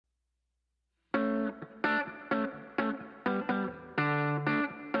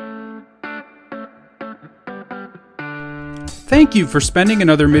Thank you for spending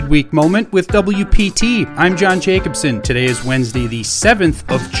another midweek moment with WPT. I'm John Jacobson. Today is Wednesday, the 7th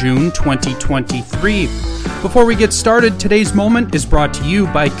of June, 2023. Before we get started, today's moment is brought to you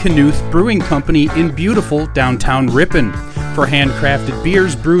by Knuth Brewing Company in beautiful downtown Ripon. For handcrafted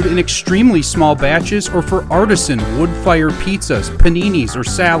beers brewed in extremely small batches, or for artisan wood-fire pizzas, paninis, or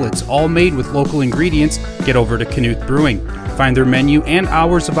salads, all made with local ingredients, get over to Knuth Brewing. Find their menu and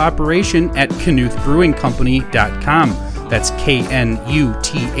hours of operation at knuthbrewingcompany.com. That's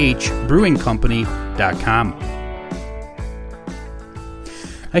KNUTH brewingcompany.com.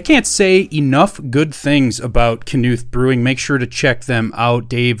 I can't say enough good things about Knuth Brewing. Make sure to check them out.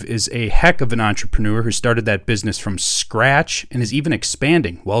 Dave is a heck of an entrepreneur who started that business from scratch and is even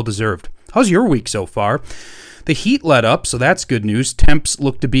expanding. Well deserved. How's your week so far? The heat let up, so that's good news. Temps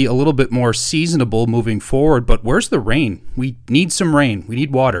look to be a little bit more seasonable moving forward, but where's the rain? We need some rain. We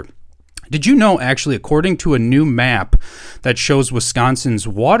need water. Did you know, actually, according to a new map that shows Wisconsin's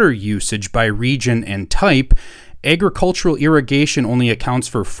water usage by region and type, agricultural irrigation only accounts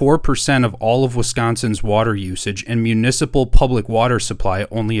for 4% of all of Wisconsin's water usage, and municipal public water supply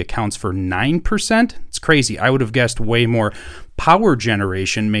only accounts for 9%? It's crazy. I would have guessed way more. Power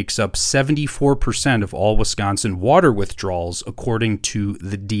generation makes up 74% of all Wisconsin water withdrawals, according to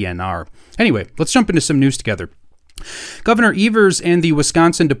the DNR. Anyway, let's jump into some news together. Governor Evers and the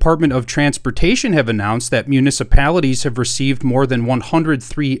Wisconsin Department of Transportation have announced that municipalities have received more than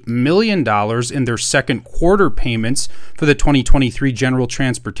 $103 million in their second quarter payments for the 2023 General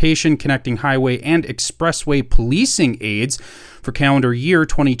Transportation Connecting Highway and Expressway Policing Aids. For calendar year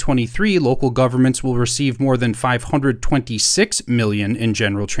 2023, local governments will receive more than $526 million in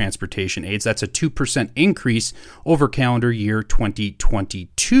general transportation aids. That's a 2% increase over calendar year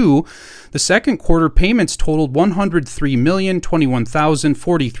 2022. The second quarter payments totaled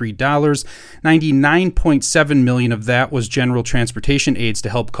 $103,021,043. $99.7 million of that was general transportation aids to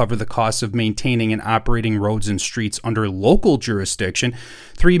help cover the costs of maintaining and operating roads and streets under local jurisdiction.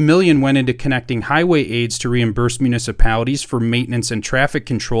 $3 million went into connecting highway aids to reimburse municipalities for maintenance and traffic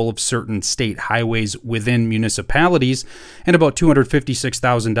control of certain state highways within municipalities, and about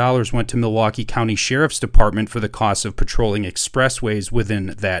 $256,000 went to Milwaukee County Sheriff's Department for the cost of patrolling expressways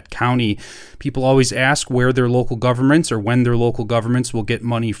within that county. People always ask where their local governments or when their local governments will get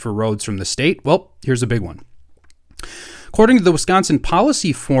money for roads from the state. Well, here's a big one. According to the Wisconsin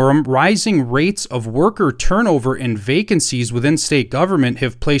Policy Forum, rising rates of worker turnover and vacancies within state government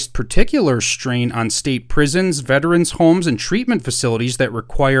have placed particular strain on state prisons, veterans' homes, and treatment facilities that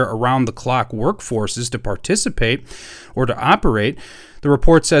require around-the-clock workforces to participate or to operate. The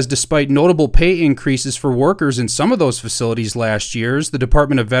report says despite notable pay increases for workers in some of those facilities last year, the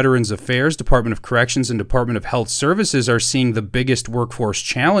Department of Veterans Affairs, Department of Corrections, and Department of Health Services are seeing the biggest workforce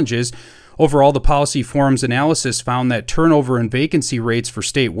challenges. Overall, the Policy Forum's analysis found that turnover and vacancy rates for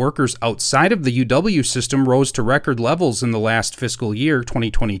state workers outside of the UW system rose to record levels in the last fiscal year,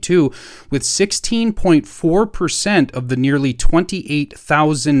 2022, with 16.4% of the nearly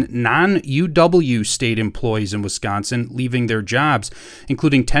 28,000 non-UW state employees in Wisconsin leaving their jobs,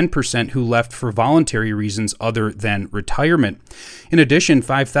 including 10% who left for voluntary reasons other than retirement. In addition,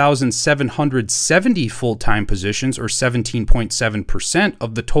 5,770 full-time positions, or 17.7%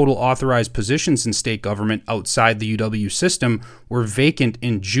 of the total authorized positions in state government outside the UW system, were vacant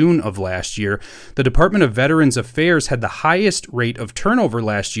in June of last year. The Department of Veterans Affairs had the highest rate of turnover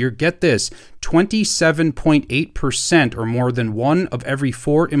last year. Get this, 27.8%, or more than one of every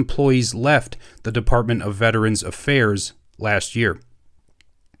four employees left the Department of Veterans Affairs last year.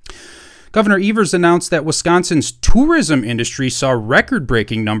 Governor Evers announced that Wisconsin's tourism industry saw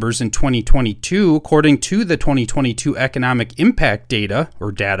record-breaking numbers in 2022. According to the 2022 economic impact data,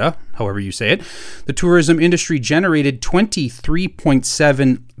 however you say it, the tourism industry generated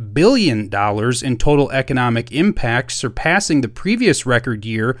 $23.7 billion in total economic impact, surpassing the previous record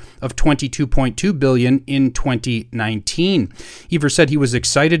year of $22.2 billion in 2019. Evers said he was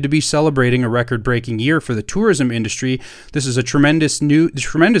excited to be celebrating a record-breaking year for the tourism industry. This is a tremendous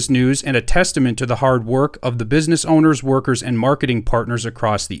news and a testament to the hard work of the business owners, workers, and marketing partners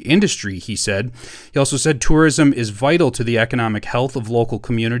across the industry, he said. He also said tourism is vital to the economic health of local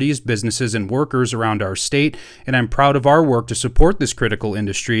communities, businesses, and workers around our state, and I'm proud of our work to support this critical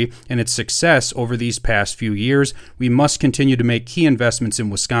industry and its success over these past few years. We must continue to make key investments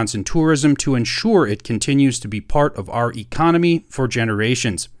in Wisconsin tourism to ensure it continues to be part of our economy for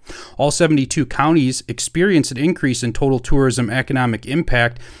generations. All 72 counties experienced an increase in total tourism economic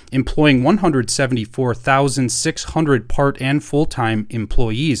impact, employing 174,600 part and full-time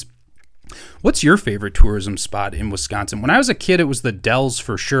employees. What's your favorite tourism spot in Wisconsin? When I was a kid, it was the Dells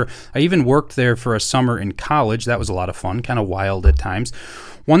for sure. I even worked there for a summer in college. That was a lot of fun, kind of wild at times.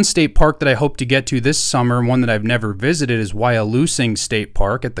 One state park that I hope to get to this summer, and one that I've never visited, is Wyalusing State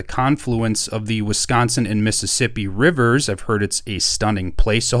Park at the confluence of the Wisconsin and Mississippi rivers. I've heard it's a stunning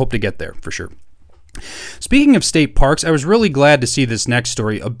place, so hope to get there for sure. Speaking of state parks, I was really glad to see this next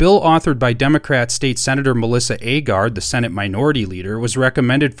story. A bill authored by Democrat State Senator Melissa Agard, the Senate Minority Leader, was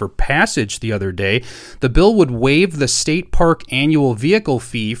recommended for passage the other day. The bill would waive the state park annual vehicle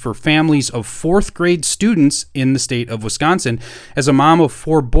fee for families of fourth grade students in the state of Wisconsin. As a mom of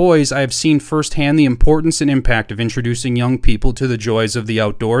 4 boys, I have seen firsthand the importance and impact of introducing young people to the joys of the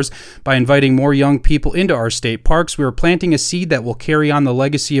outdoors. By inviting more young people into our state parks, we are planting a seed that will carry on the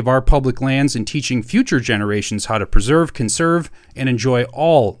legacy of our public lands and teaching future generations how to preserve, conserve, and enjoy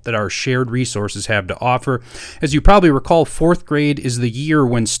all that our shared resources have to offer. As you probably recall, 4th grade is the year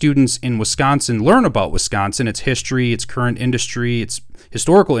when students in Wisconsin learn about Wisconsin, its history, its current industry, its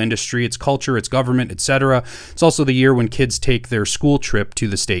historical industry, its culture, its government, etc. It's also the year when kids take their school trip to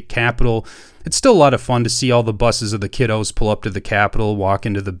the state capitol. It's still a lot of fun to see all the buses of the kiddos pull up to the Capitol, walk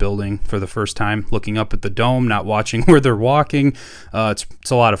into the building for the first time, looking up at the dome, not watching where they're walking.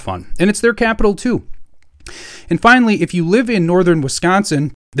 It's a lot of fun. And it's their capital, too. And finally, if you live in northern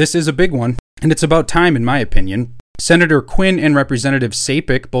Wisconsin, this is a big one, and it's about time, in my opinion. Senator Quinn and Representative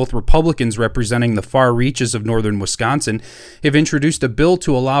Sapik, both Republicans representing the far reaches of northern Wisconsin, have introduced a bill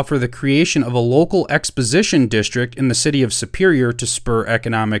to allow for the creation of a local exposition district in the city of Superior to spur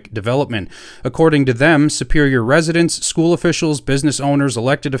economic development. According to them, Superior residents, school officials, business owners,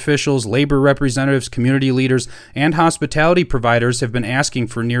 elected officials, labor representatives, community leaders, and hospitality providers have been asking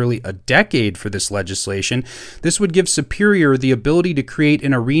for nearly a decade for this legislation. This would give Superior the ability to create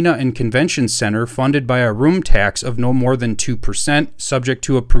an arena and convention center funded by a room tax of no more than 2%, subject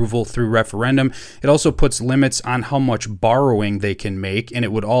to approval through referendum. It also puts limits on how much borrowing they can make, and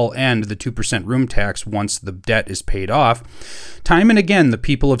it would all end the 2% room tax once the debt is paid off. Time and again, the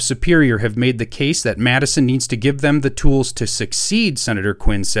people of Superior have made the case that Madison needs to give them the tools to succeed, Senator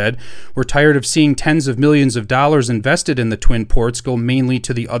Quinn said. We're tired of seeing tens of millions of dollars invested in the Twin Ports go mainly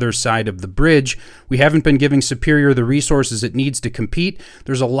to the other side of the bridge. We haven't been giving Superior the resources it needs to compete.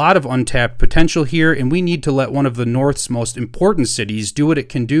 There's a lot of untapped potential here, and we need to let one of the North's most important cities do what it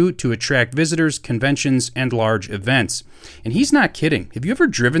can do to attract visitors, conventions, and large events. And he's not kidding. Have you ever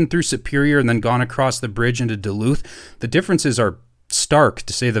driven through Superior and then gone across the bridge into Duluth? The differences are stark,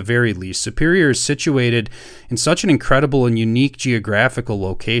 to say the very least. Superior is situated in such an incredible and unique geographical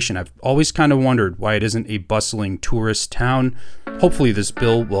location. I've always kind of wondered why it isn't a bustling tourist town. Hopefully this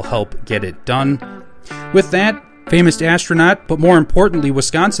bill will help get it done. With that, famous astronaut, but more importantly,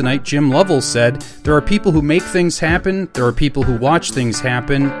 Wisconsinite Jim Lovell said, "There are people who make things happen, there are people who watch things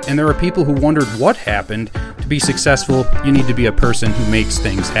happen, and there are people who wondered what happened. To be successful, you need to be a person who makes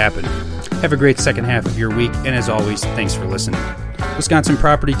things happen." Have a great second half of your week, and as always, thanks for listening. Wisconsin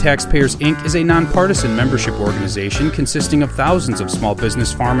Property Taxpayers, Inc. is a nonpartisan membership organization consisting of thousands of small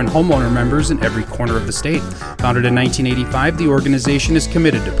business, farm, and homeowner members in every corner of the state. Founded in 1985, the organization is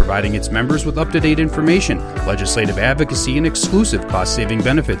committed to providing its members with up-to-date information, legislative advocacy, and exclusive cost-saving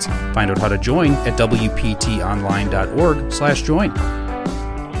benefits. Find out how to join at WPTOnline.org/join.